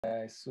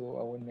So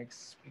our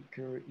next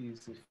speaker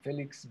is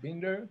Felix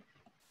Binder.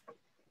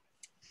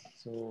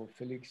 So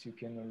Felix, you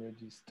can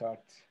already start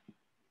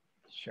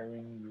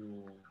sharing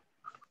your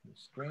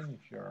screen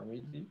if you are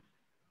ready.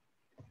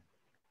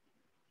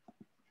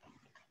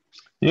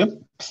 Yep.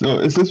 So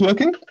is this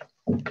working?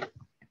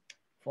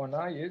 For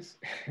now, yes.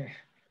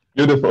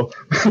 Beautiful.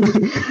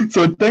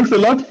 So thanks a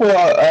lot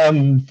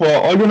for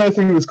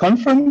organizing this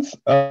conference.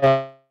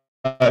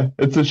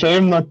 It's a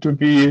shame not to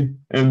be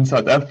in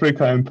South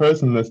Africa in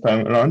person this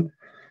time around.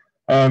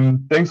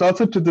 Thanks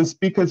also to the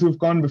speakers who've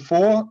gone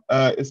before,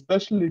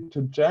 especially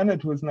to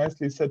Janet, who has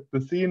nicely set the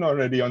scene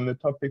already on the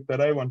topic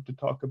that I want to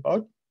talk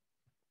about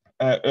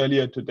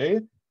earlier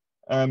today,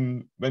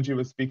 when she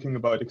was speaking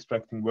about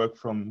extracting work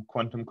from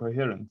quantum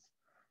coherence.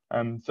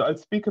 So I'll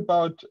speak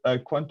about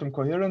quantum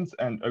coherence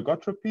and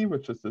ergotropy,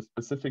 which is a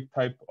specific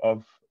type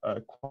of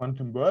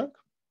quantum work.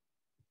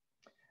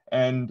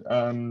 And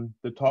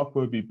the talk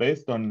will be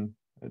based on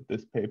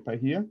this paper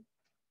here,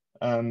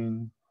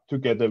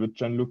 together with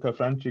Gianluca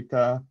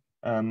Francica,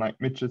 Mike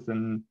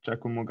Mitchison,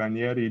 Giacomo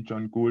Ganieri,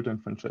 John Gould, and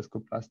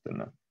Francesco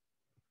Plastina.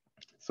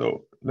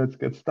 So let's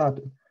get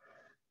started.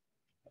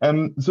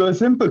 So a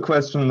simple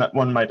question that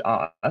one might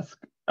ask,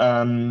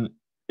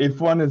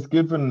 if one is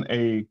given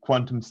a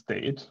quantum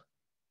state,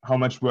 how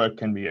much work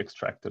can be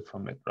extracted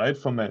from it, right?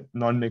 From a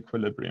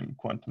non-equilibrium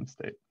quantum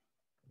state.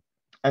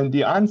 And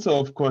the answer,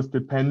 of course,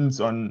 depends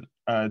on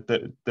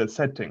the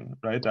setting,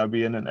 right? Are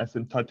we in an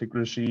asymptotic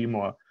regime,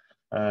 or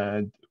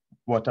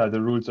what are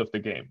the rules of the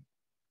game?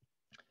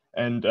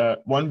 And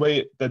one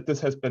way that this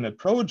has been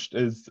approached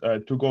is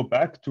to go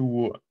back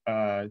to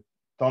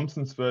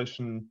Thomson's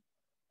version,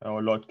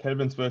 or Lord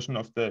Kelvin's version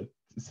of the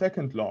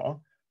second law,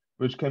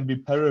 which can be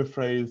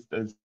paraphrased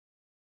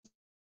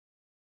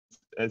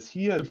as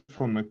here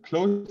from a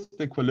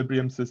closed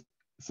equilibrium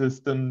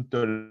system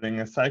during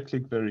a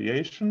cyclic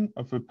variation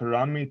of a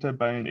parameter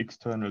by an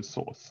external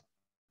source.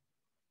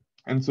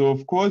 And so,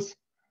 of course,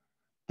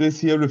 this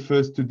here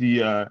refers to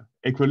the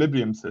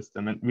equilibrium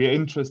system, and we're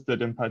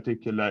interested in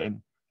particular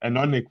in a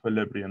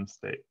non-equilibrium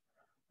state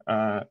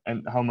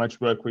and how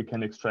much work we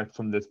can extract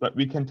from this. But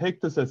we can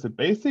take this as a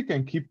basic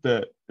and keep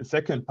the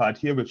second part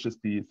here, which is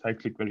the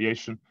cyclic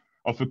variation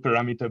of a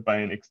parameter by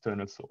an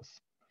external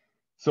source.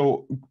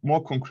 So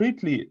more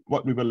concretely,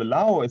 what we will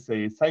allow is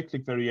a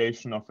cyclic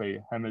variation of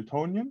a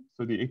Hamiltonian.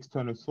 So the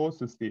external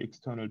source is the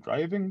external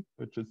driving,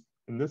 which is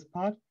in this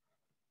part.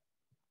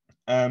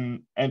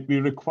 And we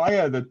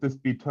require that this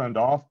be turned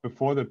off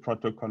before the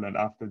protocol and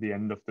after the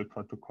end of the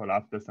protocol,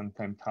 after some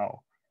time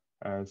tau,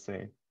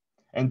 say.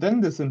 And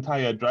then this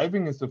entire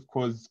driving is, of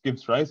course,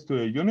 gives rise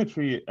to a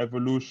unitary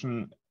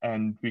evolution,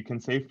 and we can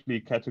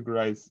safely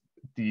categorize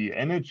the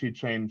energy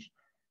change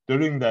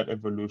during that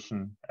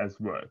evolution as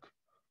work.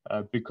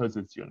 Because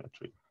it's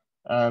unitary.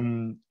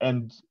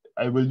 And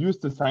I will use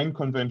the sign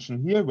convention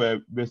here,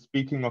 where we're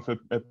speaking of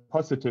a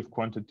positive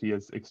quantity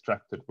as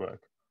extracted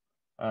work.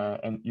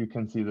 And you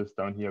can see this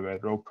down here, where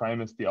rho prime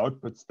is the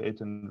output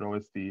state and rho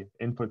is the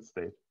input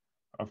state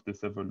of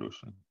this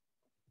evolution.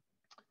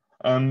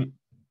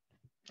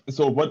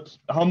 So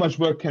how much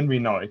work can we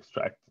now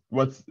extract?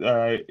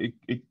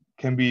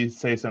 Can we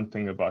say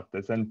something about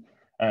this? And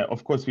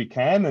of course we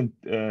can, and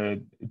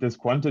this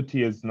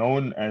quantity is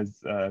known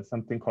as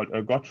something called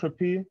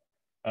ergotropy,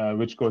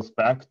 which goes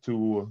back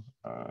to,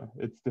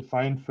 it's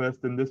defined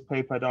first in this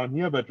paper down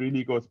here, but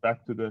really goes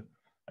back to the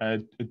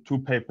two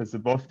papers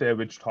above there,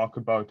 which talk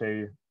about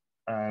a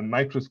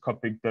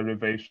microscopic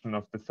derivation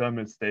of the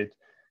thermal state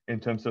in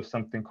terms of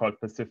something called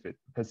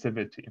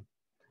passivity.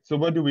 So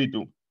what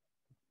do?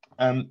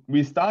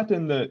 We start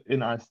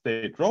in our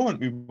state rho, and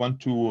we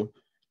want to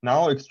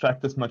now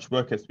extract as much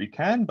work as we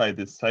can by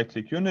this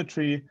cyclic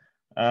unitary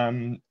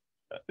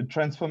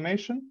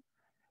transformation.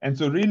 And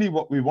so really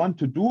what we want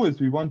to do is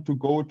we want to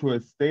go to a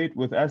state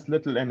with as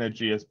little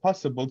energy as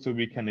possible so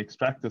we can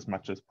extract as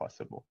much as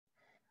possible.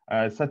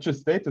 Such a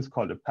state is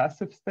called a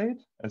passive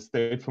state, a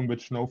state from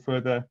which no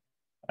further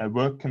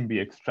work can be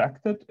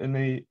extracted in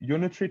a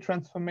unitary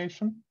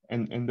transformation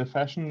in the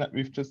fashion that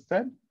we've just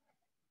said.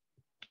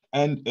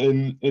 And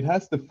it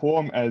has the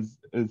form as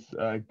is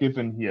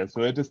given here.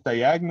 So it is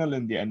diagonal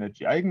in the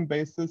energy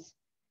eigenbasis,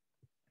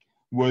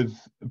 with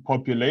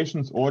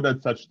populations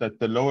ordered such that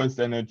the lowest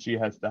energy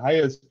has the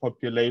highest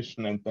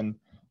population, and then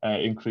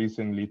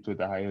increasingly to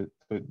the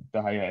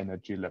higher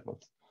energy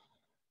levels.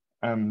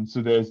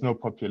 So there is no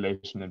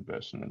population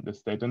inversion in this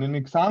state. And an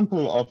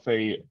example of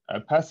a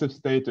passive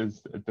state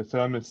is the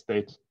thermal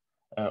state,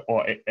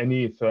 or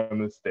any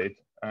thermal state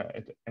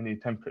at any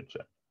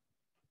temperature.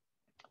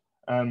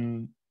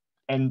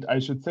 And I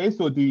should say,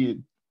 so the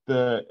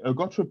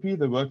ergotropy,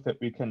 the work that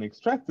we can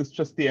extract, is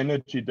just the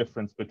energy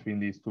difference between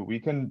these two. We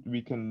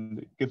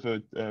can give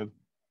a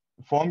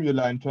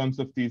formula in terms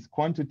of these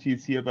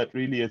quantities here, but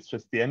really it's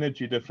just the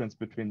energy difference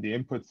between the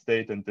input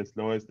state and this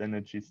lowest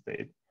energy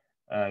state,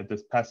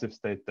 this passive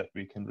state that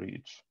we can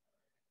reach.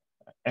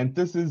 And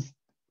this is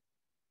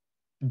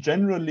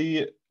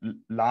generally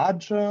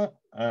larger.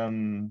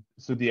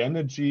 So the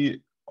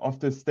energy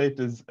of this state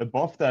is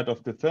above that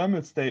of the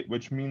thermal state,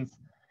 which means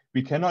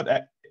we cannot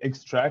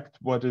extract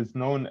what is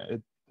known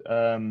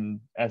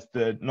as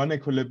the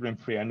non-equilibrium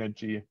free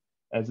energy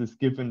as is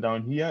given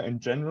down here in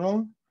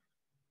general,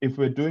 if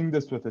we're doing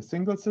this with a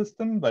single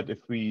system. But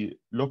if we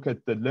look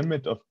at the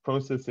limit of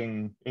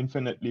processing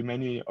infinitely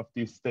many of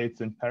these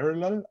states in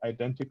parallel,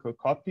 identical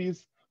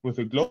copies with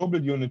a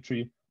global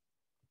unitary,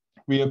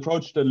 we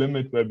approach the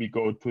limit where we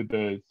go to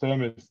the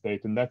thermal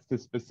state, and that's the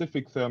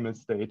specific thermal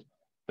state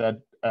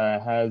that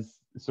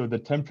so the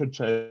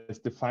temperature is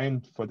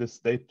defined for this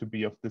state to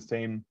be of the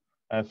same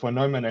for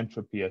Neumann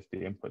entropy as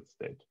the input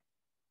state.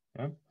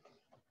 Yeah.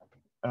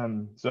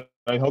 So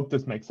I hope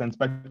this makes sense,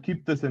 but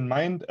keep this in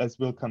mind as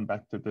we'll come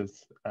back to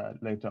this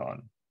later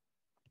on.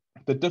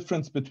 The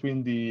difference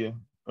between the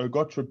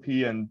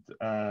ergotropy and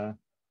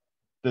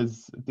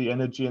the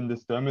energy in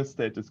this thermal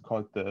state is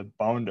called the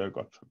bound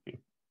ergotropy.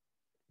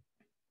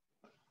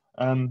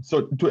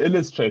 So to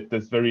illustrate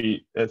this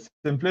very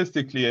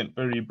simplistically and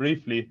very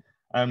briefly,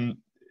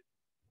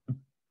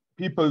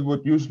 people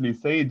would usually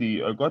say the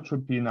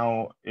ergotropy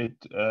now, it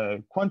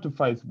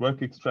quantifies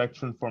work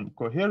extraction from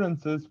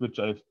coherences, which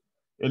I've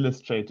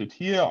illustrated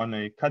here on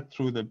a cut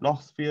through the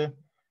Bloch sphere.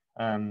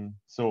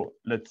 So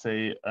let's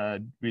say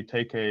we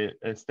take a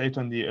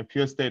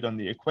pure state on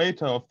the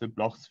equator of the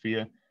Bloch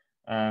sphere,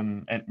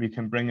 and we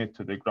can bring it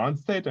to the ground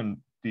state, and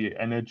the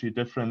energy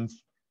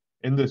difference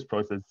in this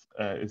process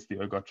is the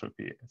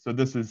ergotropy. So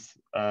this is,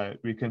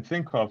 we can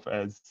think of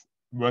as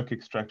work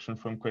extraction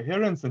from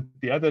coherence, and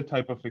the other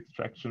type of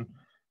extraction,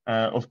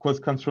 of course,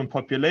 comes from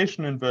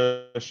population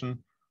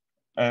inversion,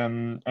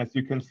 as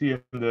you can see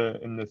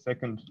in the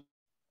second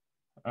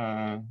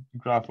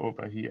graph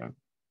over here,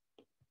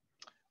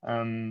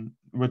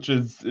 which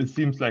it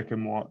seems like a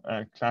more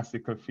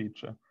classical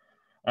feature.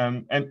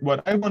 And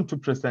what I want to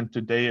present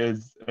today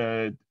is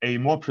a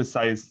more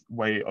precise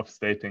way of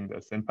stating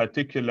this. In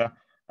particular,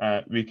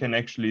 we can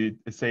actually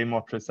say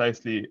more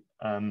precisely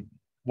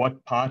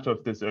what part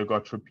of this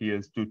ergotropy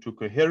is due to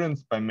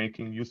coherence by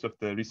making use of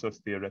the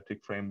resource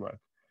theoretic framework.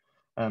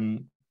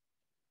 And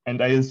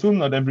I assume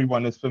not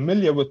everyone is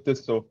familiar with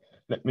this, so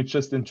let me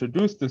just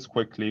introduce this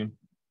quickly.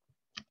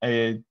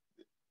 A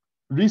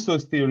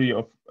resource theory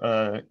of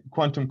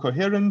quantum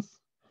coherence,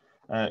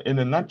 in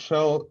a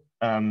nutshell,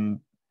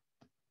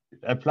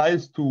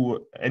 applies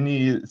to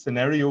any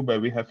scenario where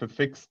we have a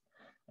fixed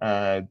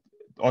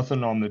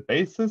orthonormal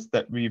basis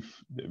that we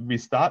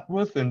start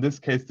with. In this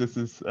case, this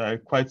is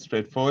quite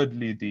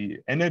straightforwardly the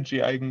energy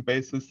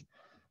eigenbasis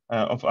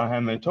of our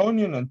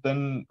Hamiltonian, and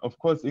then of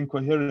course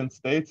incoherent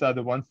states are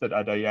the ones that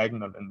are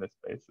diagonal in this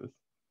basis.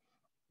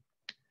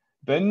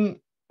 Then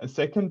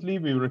secondly,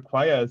 we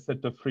require a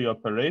set of free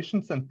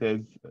operations, and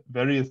there's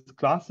various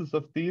classes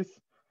of these.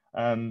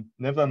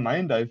 Never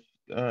mind, I've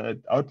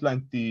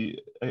outlined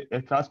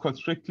a class called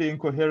strictly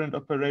incoherent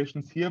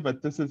operations here,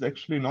 but this is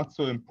actually not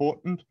so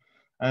important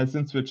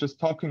since we're just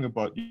talking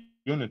about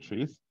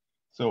unitaries.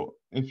 So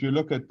if you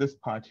look at this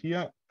part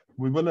here,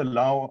 we will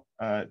allow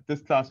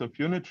this class of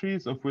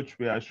unitaries of which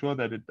we are sure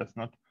that it does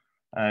not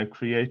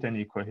create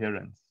any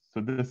coherence. So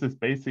this is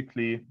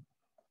basically,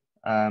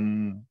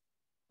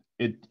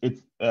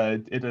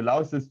 it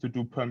allows us to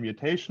do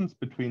permutations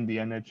between the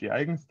energy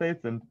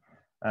eigenstates, and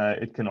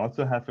it can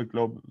also have a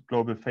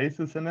global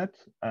phases in it,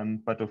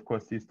 but of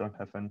course these don't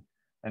have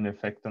an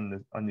effect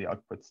on the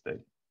output state.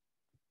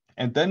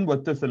 And then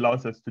what this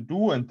allows us to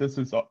do, and this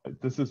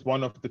is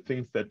one of the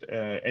things that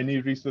any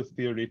resource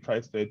theory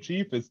tries to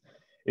achieve, is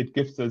it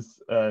gives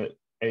us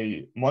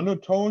a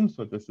monotone.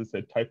 So this is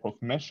a type of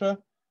measure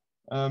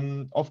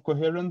of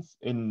coherence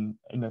in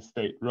a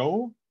state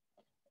rho.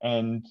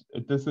 And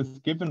this is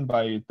given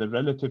by the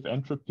relative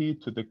entropy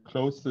to the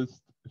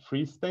closest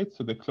free state,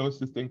 so the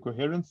closest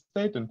incoherent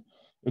state. And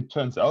it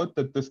turns out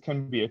that this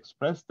can be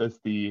expressed as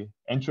the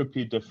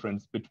entropy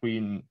difference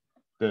between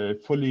the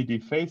fully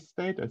dephased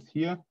state, as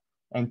here,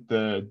 and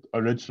the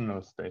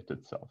original state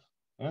itself.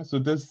 Yeah, so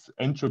this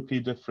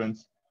entropy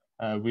difference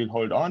we'll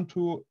hold on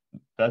to.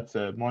 That's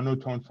a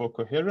monotone for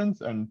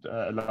coherence and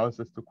allows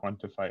us to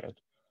quantify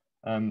it.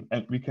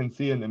 And we can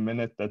see in a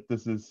minute that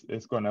this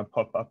is going to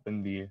pop up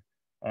in the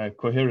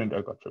coherent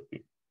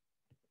ergotropy.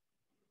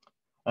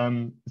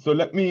 So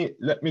let me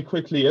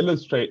quickly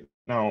illustrate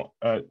now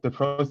the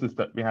process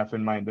that we have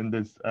in mind in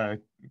this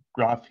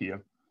graph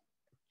here.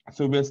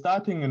 So we're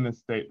starting in a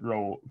state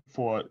rho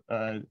for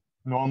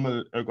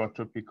normal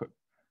ergotropy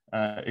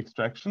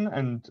extraction,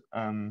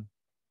 and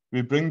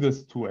we bring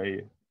this to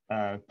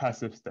a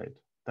passive state.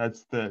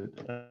 That's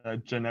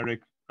the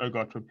generic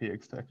ergotropy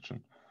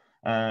extraction.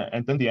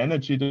 And then the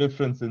energy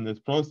difference in this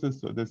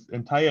process, so this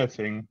entire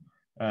thing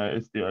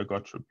is the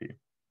ergotropy.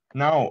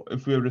 Now,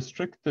 if we're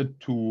restricted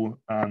to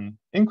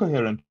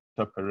incoherent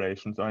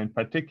operations, or in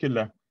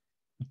particular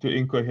to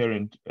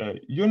incoherent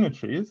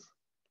unitaries,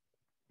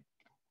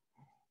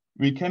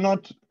 we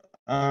cannot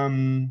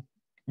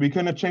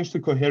change the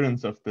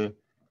coherence of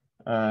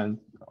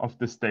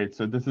the state.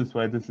 So this is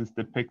why this is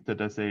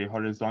depicted as a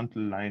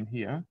horizontal line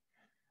here.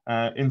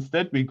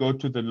 Instead, we go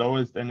to the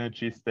lowest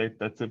energy state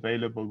that's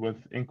available with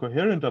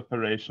incoherent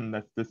operation.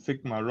 That's the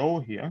sigma rho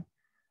here.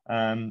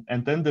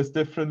 And then this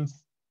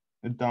difference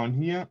down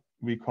here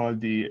we call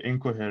the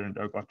incoherent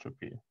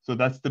ergotropy. So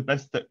that's the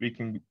best that we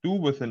can do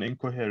with an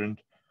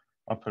incoherent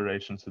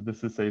operation. So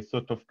this is a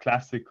sort of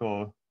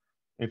classical,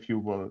 if you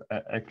will,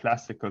 a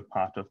classical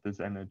part of this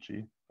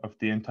energy of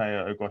the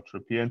entire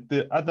ergotropy. And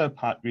the other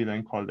part we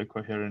then call the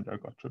coherent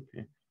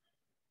ergotropy.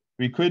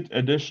 We could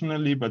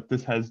additionally, but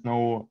this has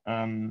no,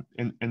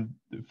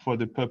 for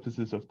the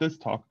purposes of this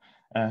talk,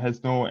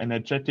 has no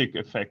energetic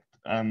effect.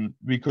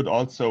 We could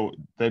also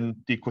then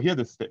decohere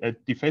the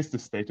dephase the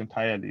state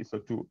entirely, so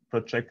to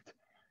project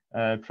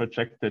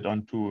it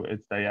onto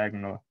its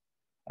diagonal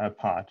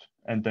part,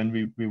 and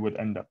then we would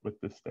end up with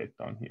this state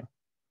down here.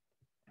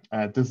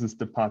 This is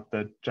the part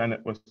that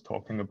Janet was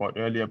talking about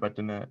earlier, but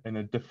in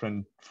a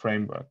different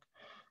framework.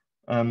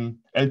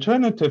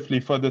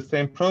 Alternatively, for the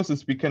same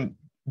process, we can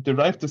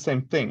derive the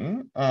same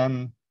thing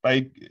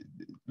by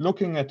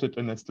looking at it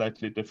in a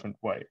slightly different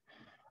way.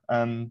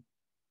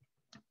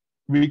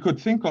 We could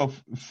think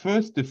of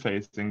first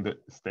dephasing the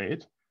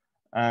state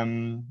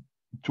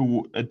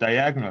to a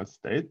diagonal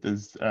state,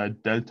 this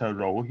delta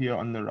rho here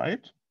on the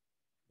right,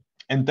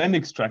 and then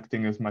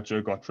extracting as much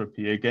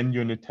ergotropy, again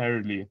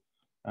unitarily,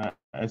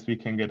 as we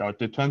can get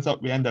out. It turns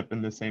out we end up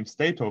in the same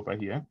state over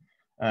here,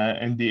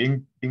 and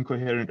the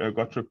incoherent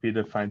ergotropy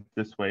defined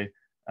this way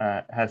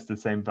has the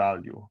same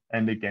value.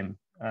 And again,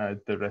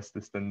 the rest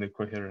is then the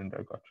coherent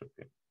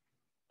ergotropy.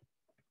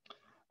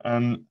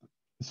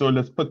 So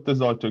let's put this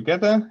all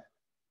together.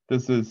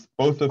 This is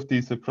both of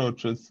these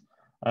approaches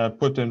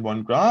put in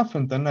one graph.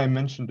 And then I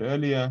mentioned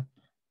earlier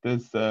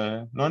this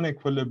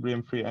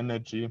non-equilibrium free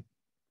energy,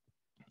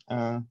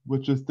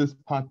 which is this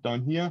part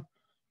down here,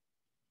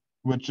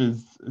 which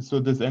is, so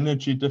this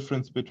energy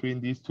difference between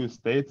these two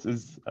states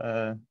is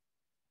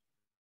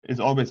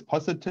always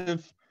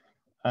positive,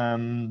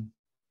 and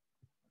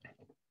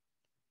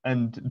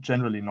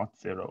generally not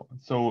zero.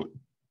 So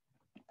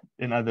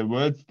in other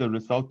words, the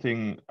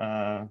resulting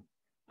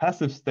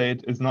passive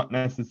state is not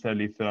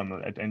necessarily thermal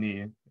at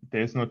any,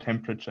 there's no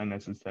temperature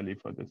necessarily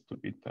for this to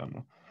be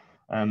thermal.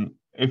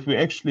 If we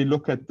actually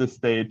look at the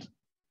state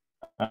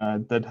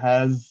that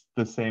has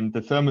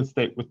the thermal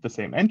state with the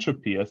same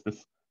entropy as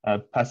this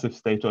passive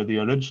state or the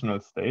original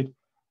state,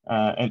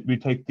 and we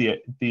take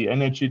the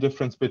energy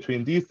difference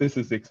between these, this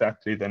is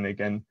exactly then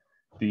again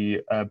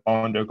the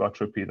bound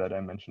ergotropy that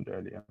I mentioned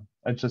earlier.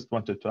 I just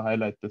wanted to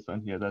highlight this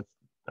one here.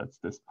 That's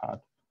this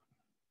part.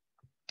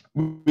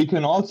 We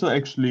can also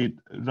actually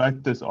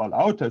write this all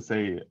out as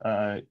a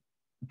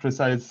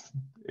precise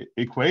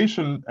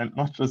equation and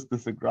not just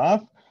as a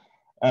graph,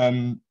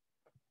 and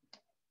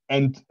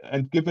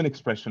give an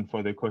expression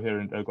for the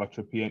coherent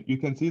ergotropy. And you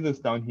can see this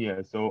down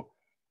here. So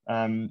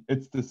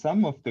it's the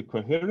sum of the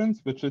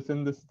coherence, which is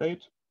in the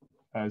state,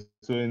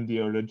 so in the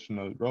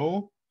original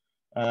row,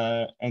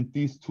 and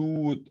these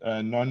two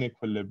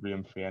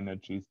non-equilibrium free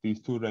energies,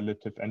 these two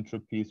relative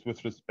entropies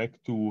with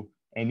respect to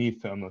any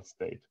thermal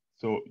state.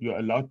 So you're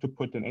allowed to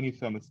put in any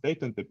thermal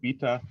state, and the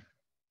beta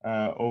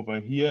over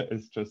here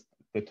is just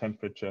the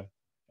temperature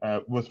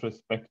with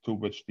respect to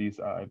which these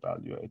are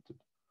evaluated.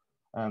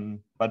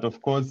 But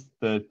of course,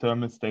 the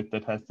thermal state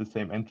that has the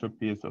same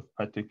entropy is of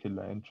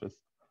particular interest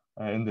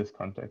in this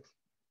context.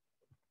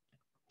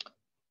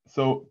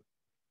 So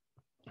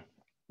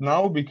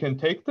now we can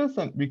take this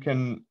and we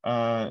can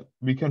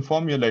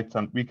formulate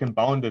we can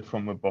bound it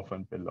from above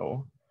and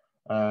below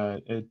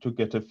to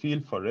get a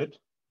feel for it.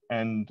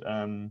 And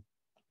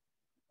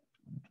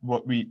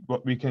what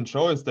we can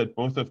show is that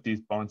both of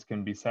these bounds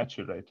can be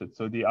saturated.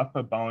 So the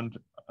upper bound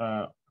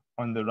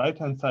on the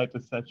right-hand side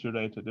is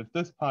saturated if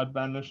this part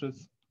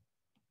vanishes.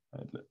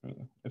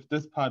 If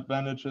this part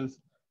vanishes,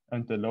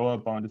 and the lower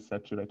bound is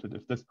saturated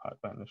if this part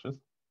vanishes.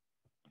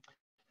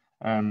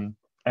 And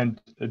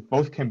it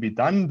both can be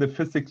done. The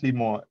physically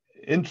more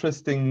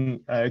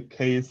interesting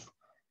case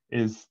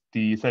is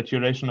the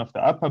saturation of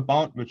the upper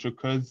bound, which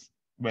occurs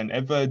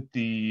whenever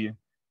the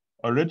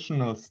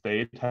original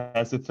state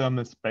has a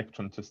thermal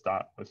spectrum to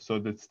start with. So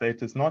the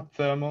state is not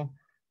thermal,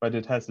 but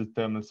it has a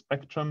thermal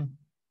spectrum,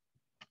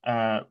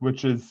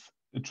 which is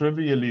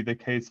trivially the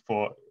case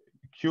for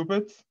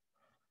qubits,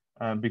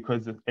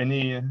 because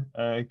any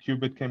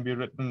qubit can be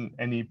written,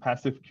 any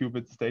passive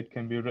qubit state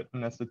can be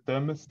written as a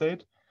thermal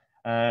state.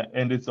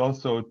 And it's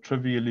also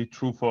trivially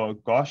true for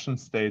Gaussian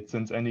states,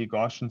 since any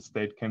Gaussian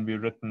state can be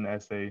written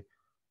as a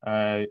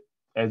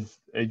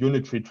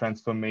unitary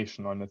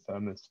transformation on a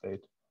thermal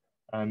state.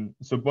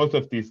 So both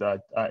of these are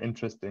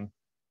interesting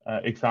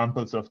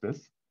examples of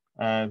this.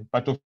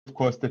 But of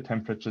course, the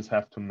temperatures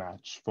have to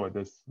match for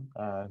this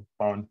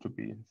bound to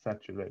be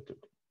saturated.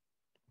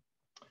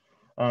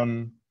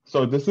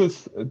 So this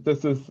is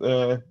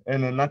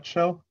in a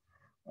nutshell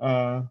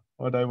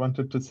what I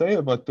wanted to say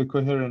about the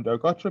coherent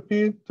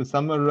ergotropy. To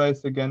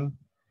summarize again,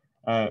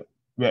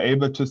 we're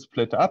able to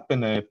split up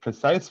in a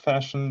precise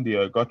fashion the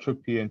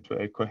ergotropy into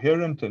a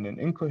coherent and an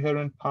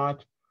incoherent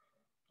part.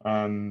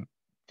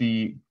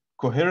 The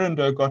coherent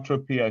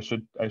ergotropy,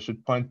 I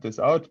should point this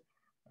out,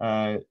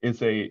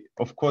 is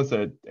of course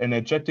an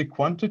energetic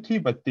quantity,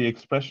 but the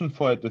expression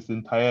for it is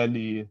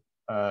entirely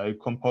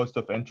composed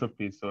of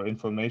entropy, so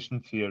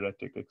information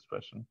theoretic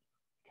expression.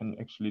 Can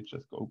actually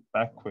just go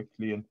back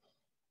quickly and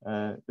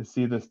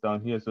see this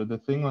down here. So the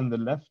thing on the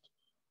left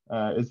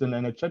is an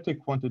energetic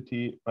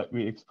quantity, but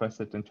we express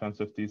it in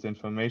terms of these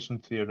information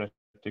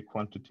theoretic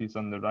quantities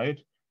on the right,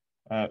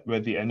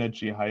 where the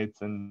energy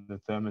hides in the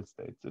thermal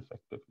states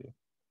effectively.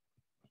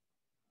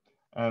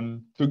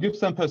 To give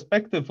some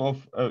perspective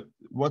of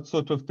what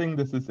sort of thing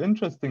this is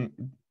interesting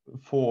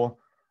for,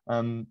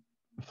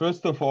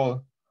 first of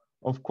all,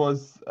 of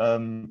course,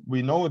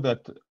 we know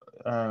that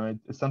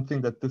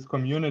something that this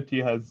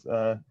community has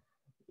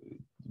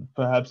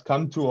perhaps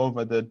come to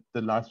over the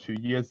last few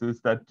years is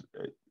that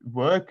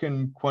work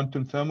in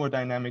quantum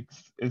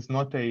thermodynamics is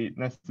not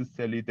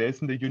necessarily, there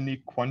isn't a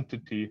unique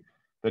quantity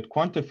that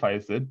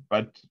quantifies it,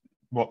 but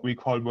what we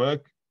call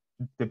work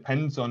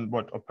depends on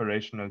what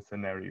operational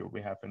scenario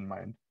we have in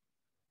mind.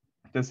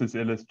 This is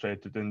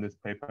illustrated in this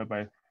paper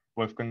by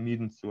Wolfgang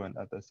Niedenzu and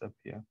others up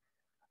here.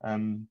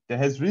 There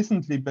has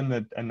recently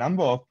been a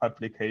number of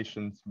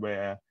publications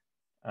where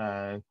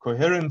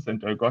coherence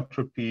and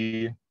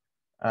ergotropy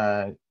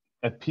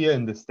appear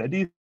in the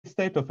steady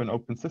state of an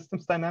open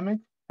systems dynamic,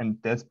 and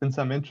there's been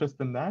some interest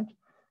in that.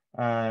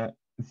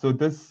 So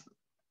this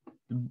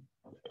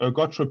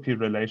ergotropy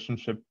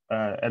relationship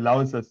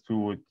allows us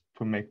to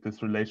make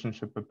this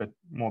relationship a bit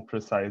more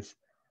precise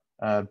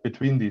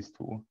between these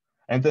two.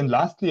 And then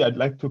lastly, I'd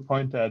like to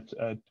point at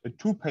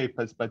two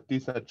papers, but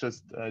these are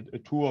just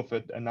two of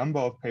a number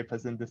of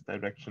papers in this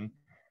direction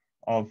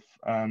of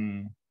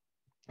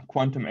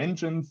quantum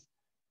engines,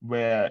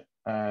 where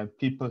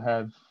people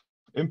have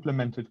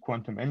implemented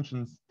quantum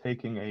engines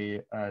taking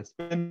a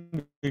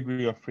spin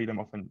degree of freedom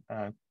of an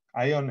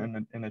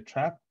ion in a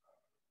trap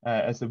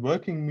as a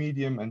working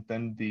medium, and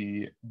then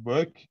the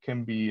work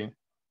can be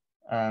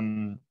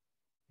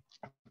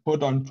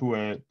put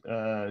onto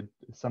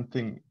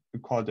something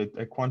called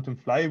a quantum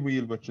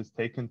flywheel, which is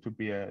taken to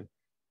be a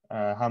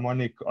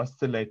harmonic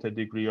oscillator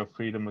degree of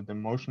freedom or the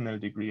motional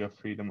degree of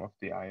freedom of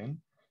the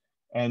ion.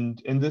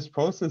 And in this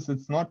process,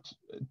 it's not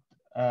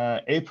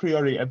a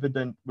priori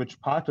evident which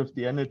part of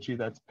the energy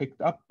that's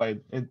picked up by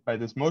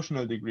this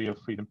motional degree of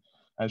freedom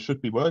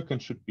should be work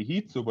and should be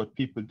heat. So what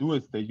people do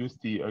is they use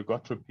the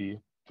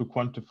ergotropy to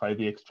quantify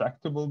the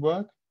extractable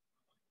work.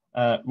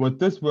 What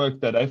this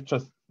work that I've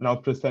just now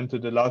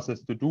presented allows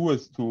us to do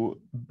is to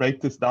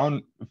break this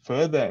down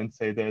further and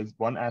say there's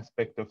one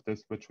aspect of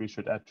this which we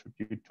should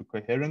attribute to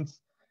coherence,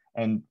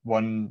 and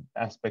one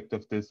aspect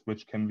of this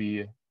which can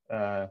be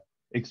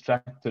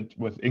extracted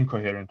with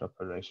incoherent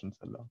operations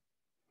alone.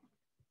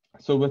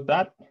 So with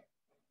that,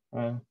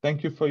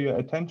 thank you for your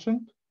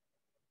attention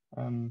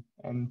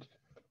and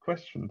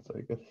questions,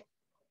 I guess.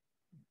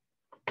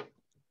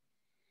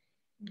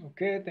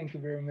 Okay, thank you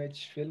very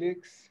much,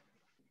 Felix.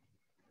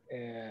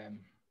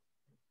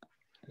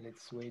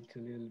 Let's wait a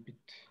little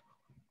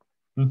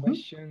bit.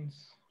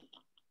 Questions?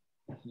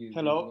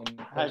 Hello.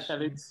 Hi,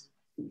 Felix.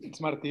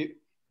 It's Marty.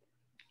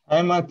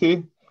 Hi,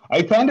 Marty.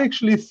 I can't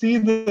actually see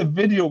the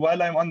video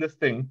while I'm on this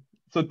thing.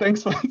 So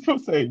thanks for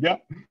saying, yeah.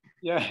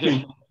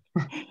 Yeah.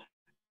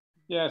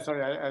 Yeah,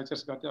 sorry, I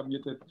just got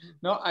unmuted.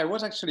 No, I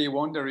was actually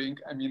wondering,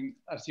 I mean,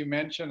 as you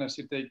mentioned, as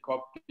you take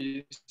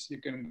copies,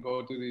 you can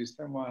go to this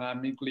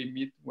thermodynamic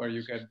limit where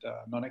you get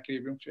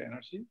non-equilibrium free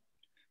energy.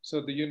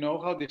 So do you know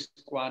how this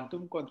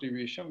quantum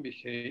contribution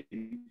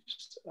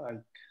behaves?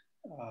 Like,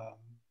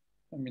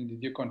 I mean,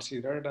 did you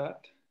consider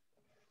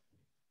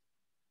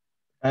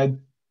that?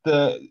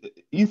 The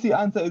easy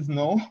answer is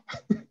no.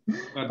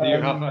 But do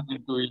you have an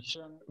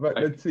intuition? But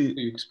like, let's see.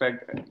 Do you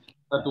expect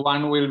that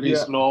one will be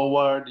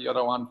slower, the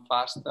other one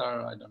faster?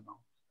 I don't know.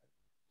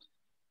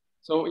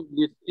 So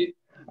you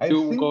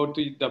go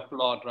to the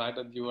plot, right,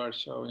 that you are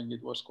showing.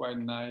 It was quite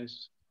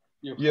nice.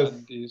 You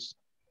had this,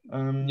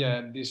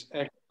 this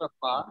extra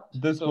part.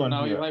 So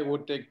now if I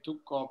would take two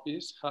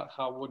copies,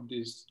 how would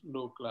this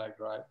look like,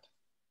 right?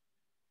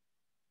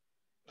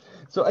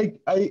 So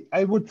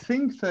I would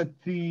think that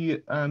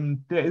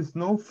there is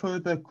no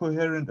further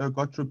coherent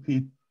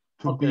ergotropy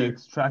to be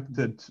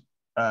extracted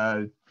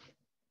by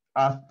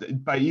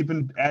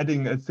even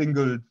adding a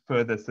single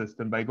further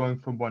system, by going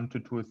from 1 to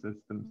 2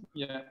 systems.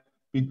 Yeah.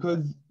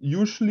 Because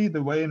usually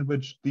the way in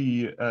which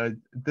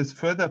this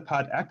further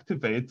part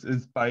activates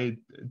is by,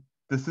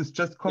 this is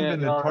just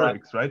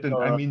combinatorics, right? And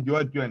I mean,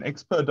 you're an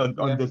expert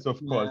on this,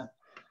 of course.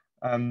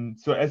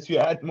 So as you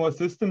add more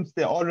systems,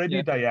 they're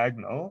already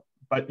diagonal,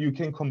 but you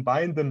can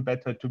combine them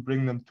better to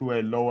bring them to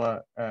a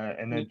lower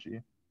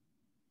energy.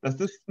 Does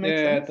this make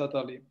sense? Yeah,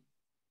 totally.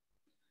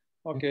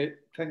 Okay,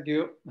 thank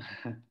you,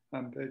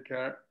 and take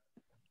care.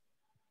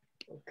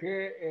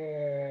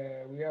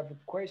 Okay, we have a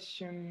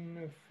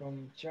question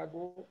from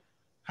Thiago.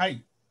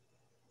 Hi,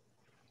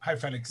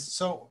 Felix.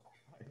 So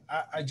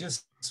I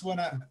just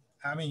wanna,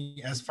 I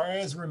mean, as far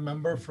as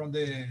remember from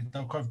the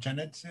talk of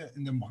Janet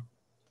in the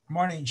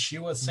morning, she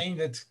was saying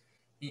that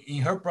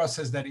in her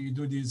process that you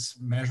do this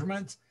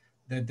measurement,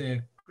 that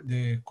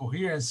the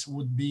coherence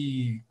would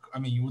be, I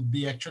mean, it would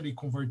be actually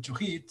converted to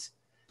heat.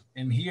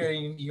 And here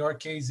in your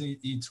case,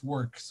 it's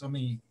work. So I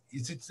mean,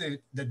 is it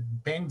that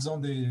depends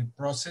on the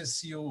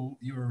process you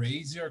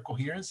raise your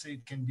coherence?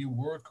 It can be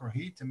work or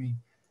heat. I mean,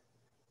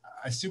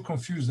 I'm still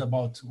confused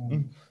about.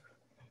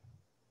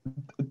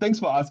 Thanks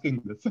for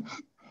asking this.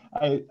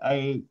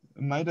 I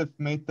might have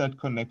made that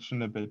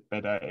connection a bit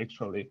better,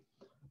 actually.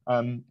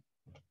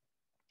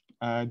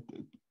 I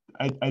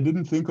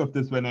didn't think of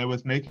this when I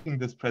was making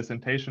this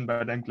presentation,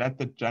 but I'm glad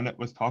that Janet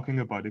was talking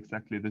about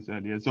exactly this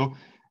earlier. So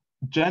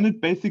Janet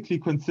basically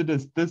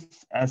considers this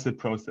as a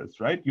process,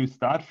 right? You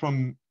start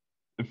from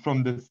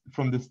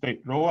the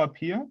state rho up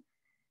here,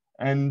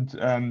 and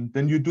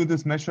then you do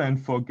this measure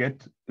and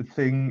forget the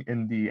thing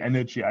in the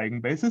energy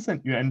eigenbasis, and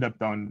you end up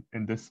down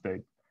in this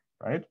state,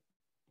 right?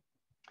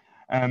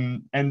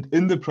 And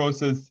in the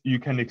process, you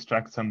can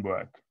extract some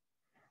work.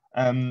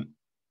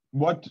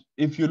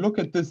 If you look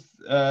at this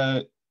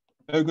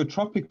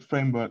ergotropic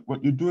framework,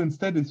 what you do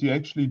instead is you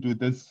actually do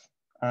this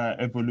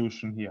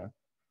evolution here.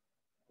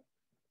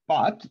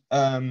 But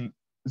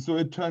so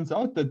it turns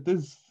out that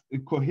this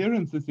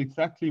coherence is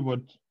exactly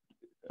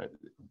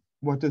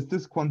what is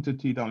this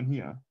quantity down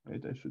here,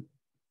 right? I should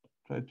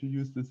try to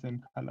use the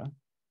same color.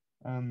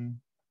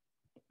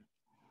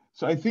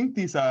 So I think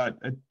these are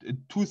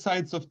two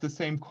sides of the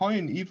same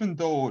coin, even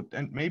though,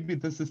 and maybe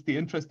this is the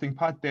interesting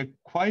part, they're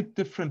quite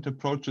different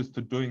approaches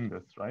to doing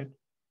this, right?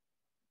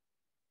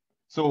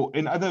 So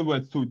in other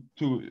words, to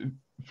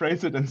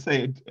phrase it and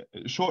say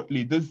it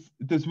shortly,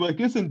 this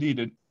work is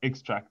indeed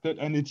extracted,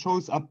 and it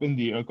shows up in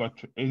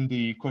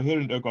the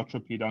coherent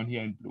ergotropy down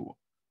here in blue.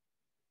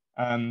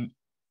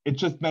 It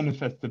just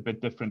manifests a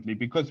bit differently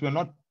because we're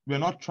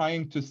not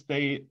trying to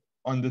stay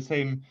on the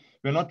same.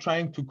 We're not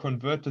trying to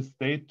convert a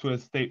state to a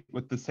state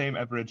with the same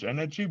average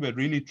energy. We're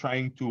really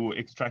trying to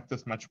extract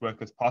as much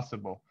work as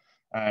possible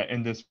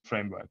in this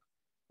framework.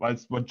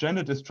 Whilst what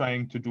Janet is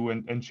trying to do,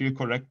 and she'll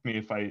correct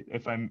me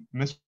if I'm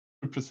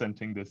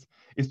misrepresenting this,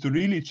 is to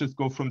really just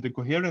go from the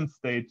coherent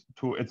state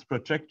to its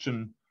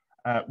projection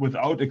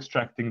without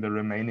extracting the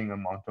remaining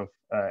amount of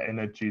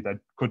energy that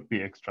could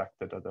be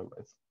extracted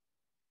otherwise.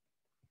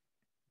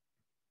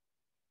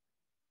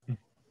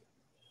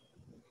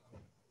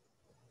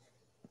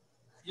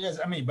 Yes,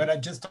 I mean, but I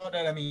just thought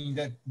that, I mean,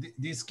 that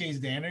this case,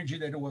 the energy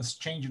that was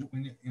changed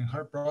in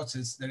her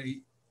process, that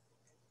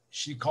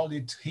she called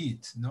it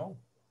heat, no?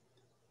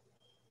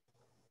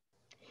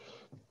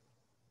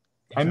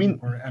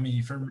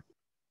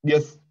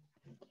 Yes.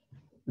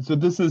 So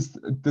this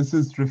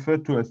is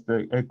referred to as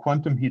the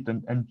quantum heat,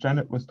 and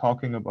Janet was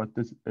talking about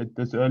this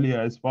earlier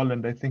as well,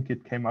 and I think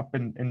it came up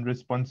in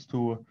response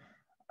to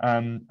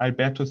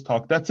Alberto's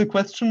talk. That's a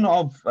question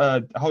of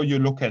how you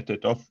look at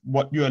it, of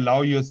what you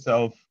allow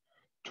yourself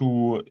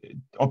to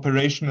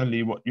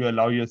operationally, what you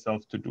allow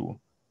yourself to do.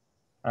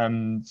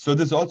 So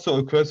this also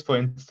occurs, for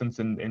instance,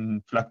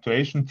 in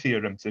fluctuation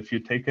theorems. If you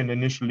take an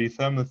initially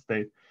thermal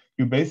state,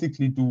 you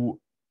basically do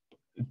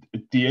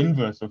the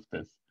inverse of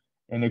this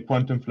in a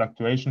quantum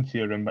fluctuation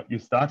theorem, but you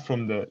start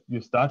from the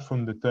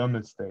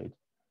thermal state.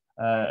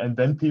 And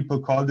then people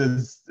call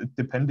this,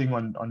 depending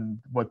on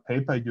what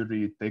paper you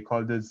read, they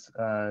call this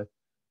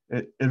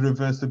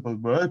irreversible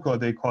work, or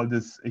they call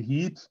this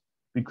heat,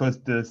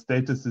 because the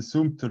state is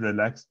assumed to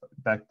relax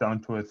back down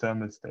to a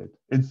thermal state.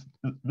 It's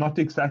not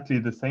exactly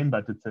the same,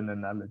 but it's an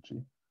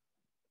analogy.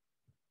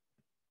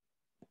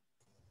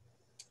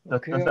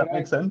 Does that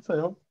make sense,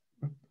 I hope?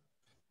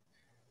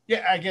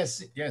 Yeah, I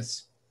guess,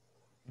 yes.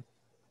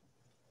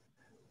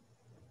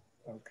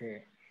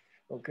 Okay.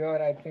 Okay, all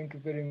right. Thank you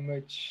very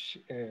much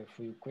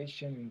for your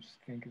questions.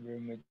 Thank you very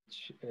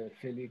much,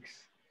 Felix,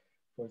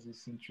 for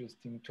these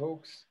interesting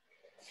talks.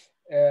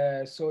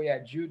 So yeah,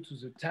 due to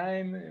the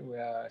time, we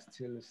are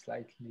still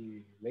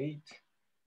slightly late.